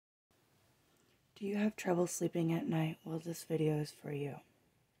Do you have trouble sleeping at night? Well, this video is for you.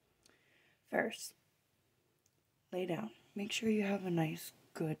 First, lay down. Make sure you have a nice,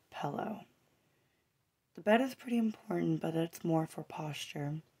 good pillow. The bed is pretty important, but it's more for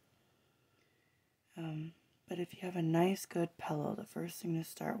posture. But if you have a nice, good pillow, the first thing to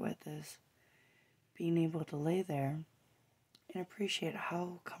start with is being able to lay there and appreciate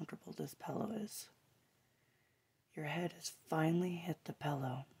how comfortable this pillow is. Your head has finally hit the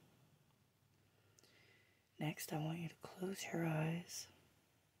pillow. Next, I want you to close your eyes,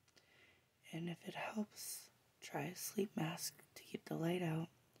 and if it helps, try a sleep mask to keep the light out.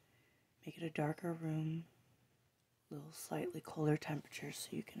 Make it a darker room, a little slightly colder temperature so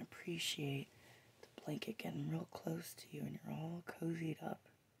you can appreciate the blanket getting real close to you and you're all cozied up.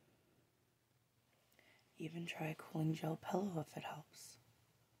 Even try a cooling gel pillow if it helps.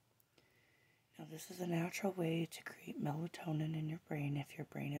 Now this is a natural way to create melatonin in your brain if your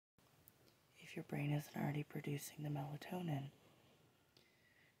brain isn't already producing the melatonin.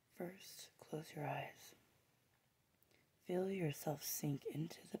 First, close your eyes. Feel yourself sink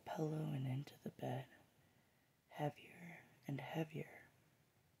into the pillow and into the bed, heavier and heavier.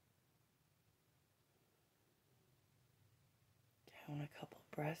 Count a couple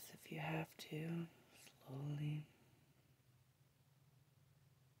breaths if you have to, slowly.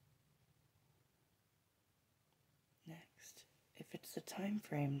 Next, if it's the time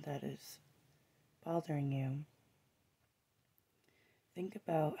frame that is bothering you, think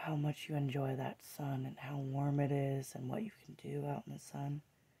about how much you enjoy that sun and how warm it is and what you can do out in the sun.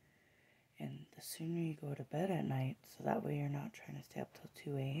 And the sooner you go to bed at night, so that way you're not trying to stay up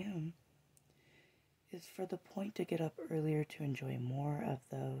till 2 a.m., is for the point to get up earlier to enjoy more of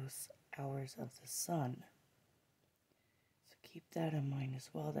those hours of the sun. So keep that in mind as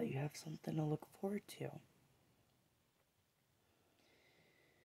well, that you have something to look forward to.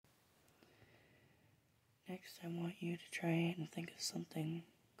 Next, I want you to try and think of something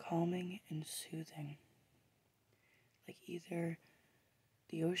calming and soothing, like either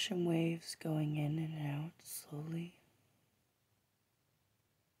the ocean waves going in and out slowly,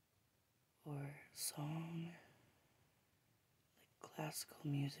 or a song, like classical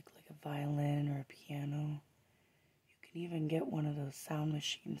music, like a violin or a piano. You can even get one of those sound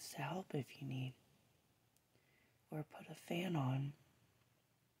machines to help if you need, or put a fan on.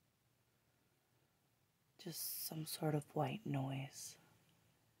 Just some sort of white noise.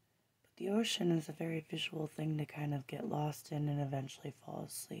 But the ocean is a very visual thing to kind of get lost in and eventually fall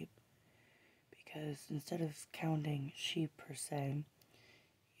asleep. Because instead of counting sheep per se,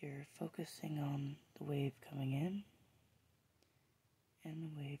 you're focusing on the wave coming in and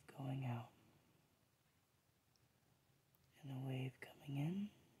the wave going out. And the wave coming in.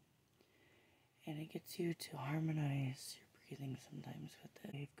 And it gets you to harmonize your breathing sometimes with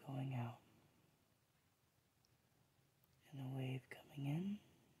the wave going out. And the wave coming in,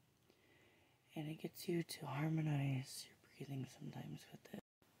 and it gets you to harmonize your breathing sometimes with it.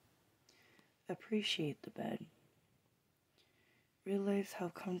 Appreciate the bed. Realize how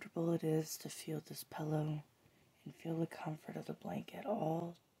comfortable it is to feel this pillow and feel the comfort of the blanket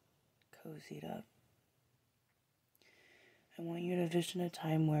all cozied up. I want you to vision a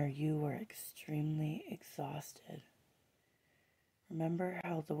time where you were extremely exhausted. Remember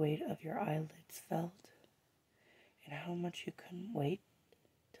how the weight of your eyelids felt? And how much you couldn't wait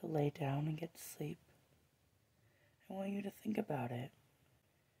to lay down and get to sleep. I want you to think about it.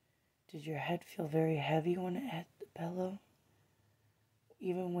 Did your head feel very heavy when it hit the pillow?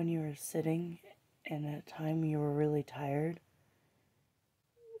 Even when you were sitting and at a time you were really tired?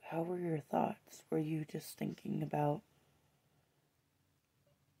 How were your thoughts? Were you just thinking about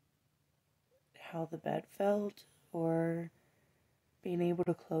how the bed felt, or being able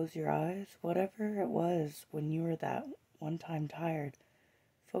to close your eyes? Whatever it was when you were that one time tired,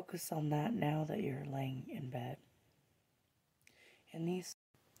 focus on that now that you're laying in bed. And these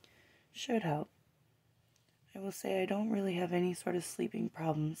should help. I will say I don't really have any sort of sleeping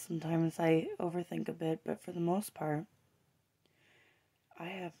problems. Sometimes I overthink a bit, but for the most part, I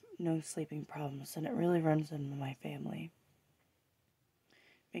have no sleeping problems, and it really runs in my family.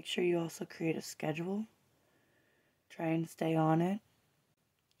 Make sure you also create a schedule. Try and stay on it.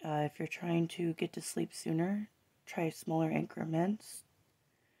 If you're trying to get to sleep sooner, try smaller increments.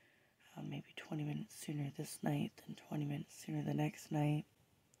 Maybe 20 minutes sooner this night, then 20 minutes sooner the next night,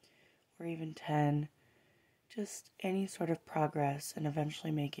 or even 10. Just any sort of progress and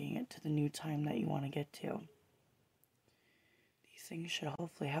eventually making it to the new time that you want to get to. These things should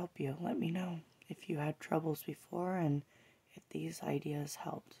hopefully help you. Let me know if you had troubles before and if these ideas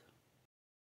helped.